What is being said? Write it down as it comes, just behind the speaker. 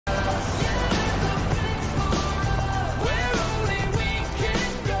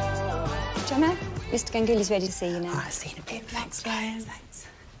Mr. Ganguly's ready to see you now. Oh, I'll see you in a bit. Thanks, guys. Thanks.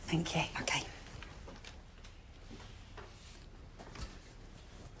 Thank you. OK.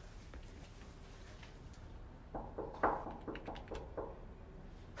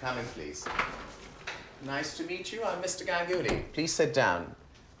 Come in, please. Nice to meet you. I'm Mr. Ganguly. Please sit down.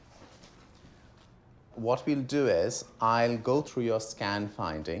 What we'll do is I'll go through your scan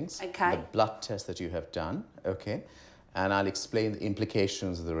findings, Okay. the blood test that you have done, okay? And I'll explain the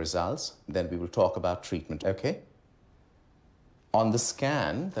implications of the results. Then we will talk about treatment, okay? On the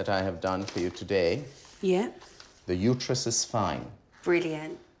scan that I have done for you today, Yeah. the uterus is fine.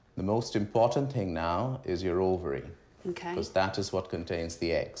 Brilliant. The most important thing now is your ovary. Okay. Because that is what contains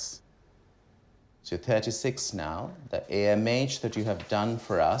the eggs. So you're 36 now. The AMH that you have done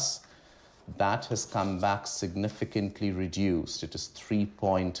for us, that has come back significantly reduced. It is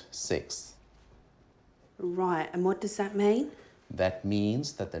 3.6. Right, and what does that mean? That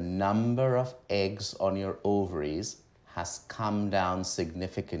means that the number of eggs on your ovaries has come down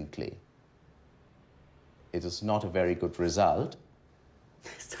significantly. It is not a very good result.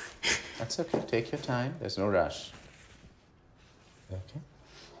 That's okay, take your time, there's no rush. Okay.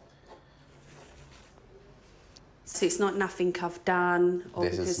 So it's not nothing I've done, or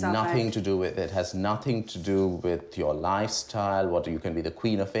This because has I've nothing had... to do with it. Has nothing to do with your lifestyle. What you can be the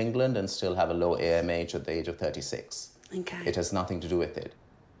Queen of England and still have a low AMH at the age of 36. Okay. It has nothing to do with it.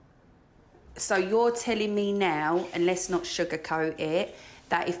 So you're telling me now, and let's not sugarcoat it,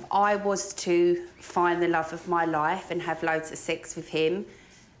 that if I was to find the love of my life and have loads of sex with him,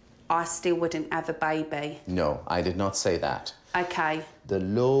 I still wouldn't have a baby? No, I did not say that. Okay. The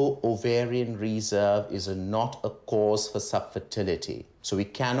low ovarian reserve is not a cause for subfertility. So we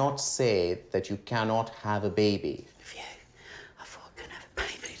cannot say that you cannot have a baby. Phew. I thought I couldn't have a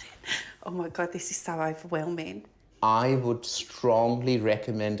baby then. Oh my God, this is so overwhelming. I would strongly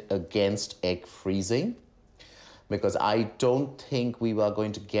recommend against egg freezing because I don't think we are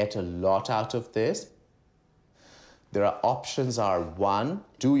going to get a lot out of this. There are options are, one,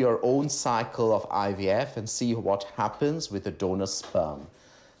 do your own cycle of IVF and see what happens with a donor sperm.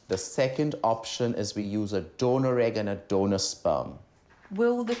 The second option is we use a donor egg and a donor sperm.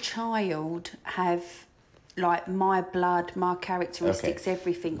 Will the child have, like, my blood, my characteristics,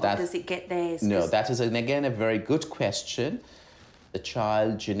 everything, or does it get theirs? No, that is, again, a very good question. The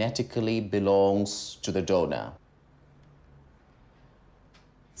child genetically belongs to the donor.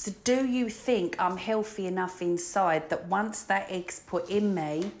 So do you think I'm healthy enough inside that once that egg's put in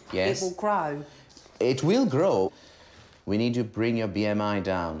me, Yes. it will grow? It will grow. We need to bring your BMI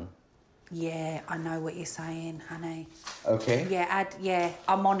down. Yeah, I know what you're saying, honey. Okay. Yeah,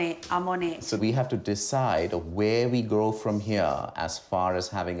 I'm on it, I'm on it. So we have to decide where we go from here as far as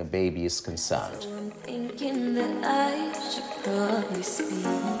having a baby is concerned. So I'm thinking that I should probably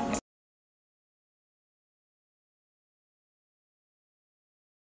speak.